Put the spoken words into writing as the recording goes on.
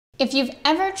If you've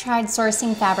ever tried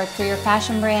sourcing fabric for your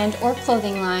fashion brand or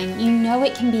clothing line, you know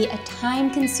it can be a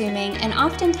time-consuming and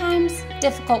oftentimes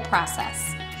difficult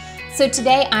process. So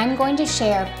today I'm going to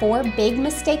share 4 big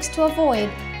mistakes to avoid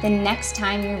the next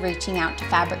time you're reaching out to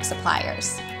fabric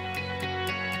suppliers.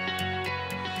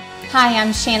 Hi,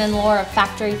 I'm Shannon Lohr of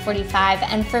Factory 45,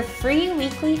 and for free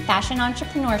weekly fashion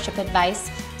entrepreneurship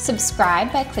advice,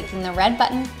 subscribe by clicking the red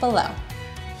button below.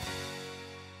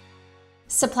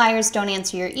 Suppliers don't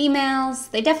answer your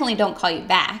emails, they definitely don't call you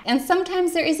back, and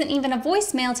sometimes there isn't even a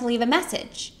voicemail to leave a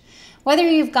message. Whether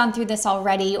you've gone through this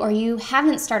already or you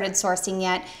haven't started sourcing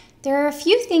yet, there are a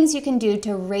few things you can do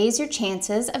to raise your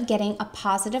chances of getting a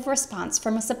positive response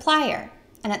from a supplier,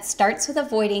 and it starts with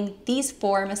avoiding these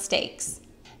 4 mistakes.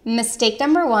 Mistake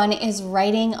number 1 is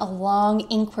writing a long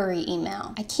inquiry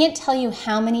email. I can't tell you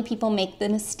how many people make the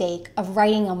mistake of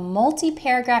writing a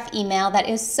multi-paragraph email that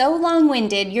is so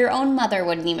long-winded your own mother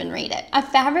wouldn't even read it. A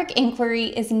fabric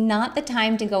inquiry is not the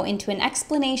time to go into an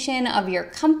explanation of your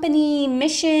company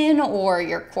mission or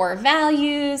your core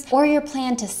values or your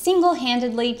plan to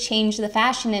single-handedly change the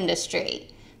fashion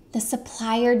industry. The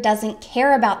supplier doesn't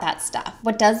care about that stuff.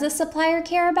 What does the supplier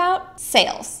care about?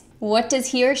 Sales. What does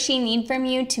he or she need from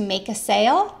you to make a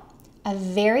sale? A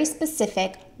very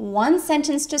specific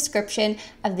 1-sentence description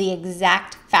of the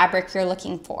exact fabric you're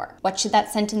looking for. What should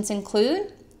that sentence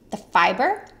include? The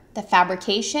fiber, the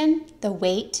fabrication, the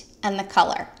weight, and the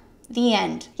color. The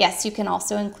end. Yes, you can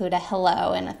also include a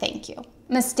hello and a thank you.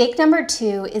 Mistake number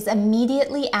 2 is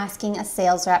immediately asking a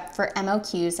sales rep for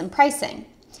MOQs and pricing.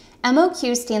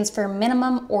 MOQ stands for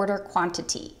minimum order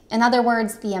quantity. In other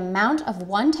words, the amount of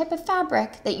one type of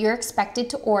fabric that you're expected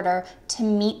to order to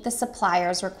meet the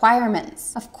supplier's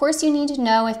requirements. Of course, you need to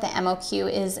know if the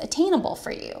MOQ is attainable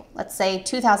for you. Let's say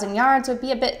 2,000 yards would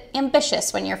be a bit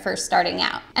ambitious when you're first starting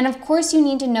out. And of course, you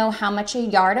need to know how much a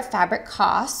yard of fabric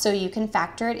costs so you can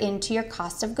factor it into your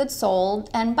cost of goods sold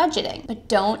and budgeting. But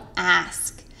don't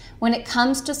ask. When it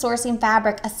comes to sourcing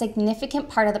fabric, a significant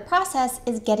part of the process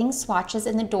is getting swatches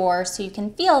in the door so you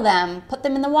can feel them, put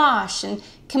them in the wash, and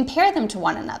compare them to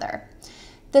one another.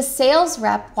 The sales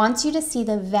rep wants you to see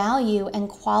the value and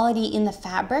quality in the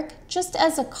fabric, just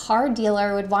as a car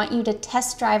dealer would want you to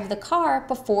test drive the car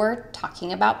before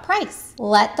talking about price.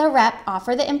 Let the rep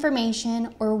offer the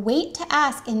information or wait to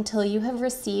ask until you have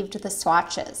received the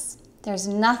swatches. There's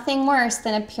nothing worse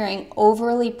than appearing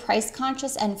overly price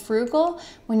conscious and frugal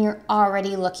when you're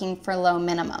already looking for low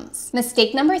minimums.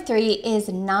 Mistake number 3 is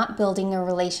not building a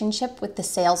relationship with the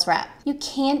sales rep. You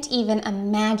can't even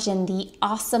imagine the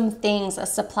awesome things a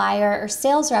supplier or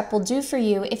sales rep will do for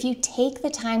you if you take the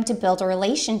time to build a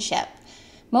relationship.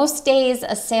 Most days,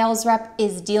 a sales rep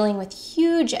is dealing with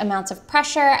huge amounts of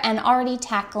pressure and already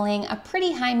tackling a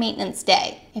pretty high maintenance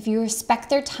day. If you respect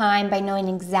their time by knowing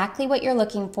exactly what you're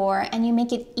looking for and you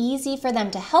make it easy for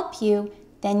them to help you,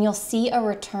 then you'll see a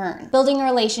return. Building a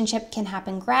relationship can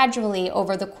happen gradually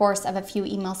over the course of a few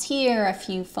emails here, a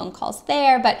few phone calls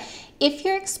there, but if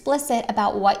you're explicit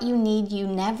about what you need, you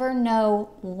never know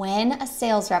when a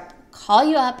sales rep call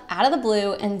you up out of the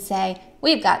blue and say,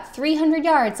 "We've got 300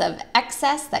 yards of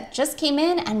excess that just came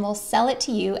in and we'll sell it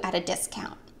to you at a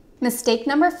discount." Mistake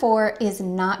number 4 is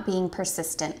not being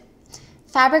persistent.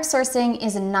 Fabric sourcing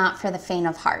is not for the faint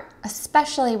of heart,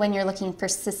 especially when you're looking for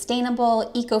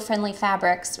sustainable, eco-friendly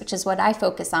fabrics, which is what I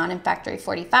focus on in Factory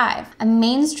 45. A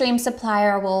mainstream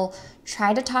supplier will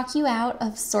try to talk you out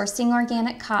of sourcing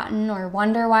organic cotton or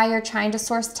wonder why you're trying to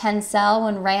source Tencel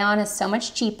when rayon is so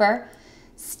much cheaper.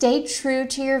 Stay true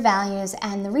to your values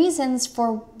and the reasons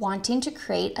for wanting to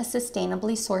create a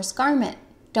sustainably sourced garment.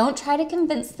 Don't try to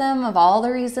convince them of all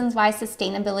the reasons why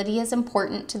sustainability is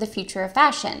important to the future of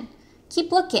fashion.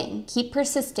 Keep looking, keep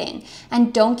persisting,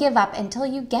 and don't give up until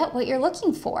you get what you're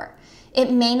looking for.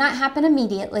 It may not happen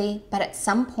immediately, but at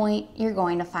some point you're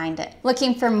going to find it.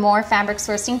 Looking for more fabric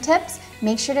sourcing tips?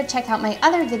 Make sure to check out my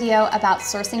other video about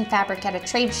sourcing fabric at a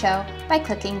trade show by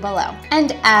clicking below.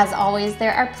 And as always,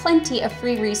 there are plenty of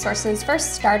free resources for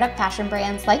startup fashion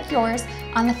brands like yours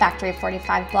on the Factory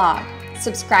 45 blog.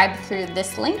 Subscribe through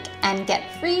this link and get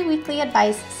free weekly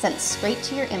advice sent straight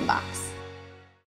to your inbox.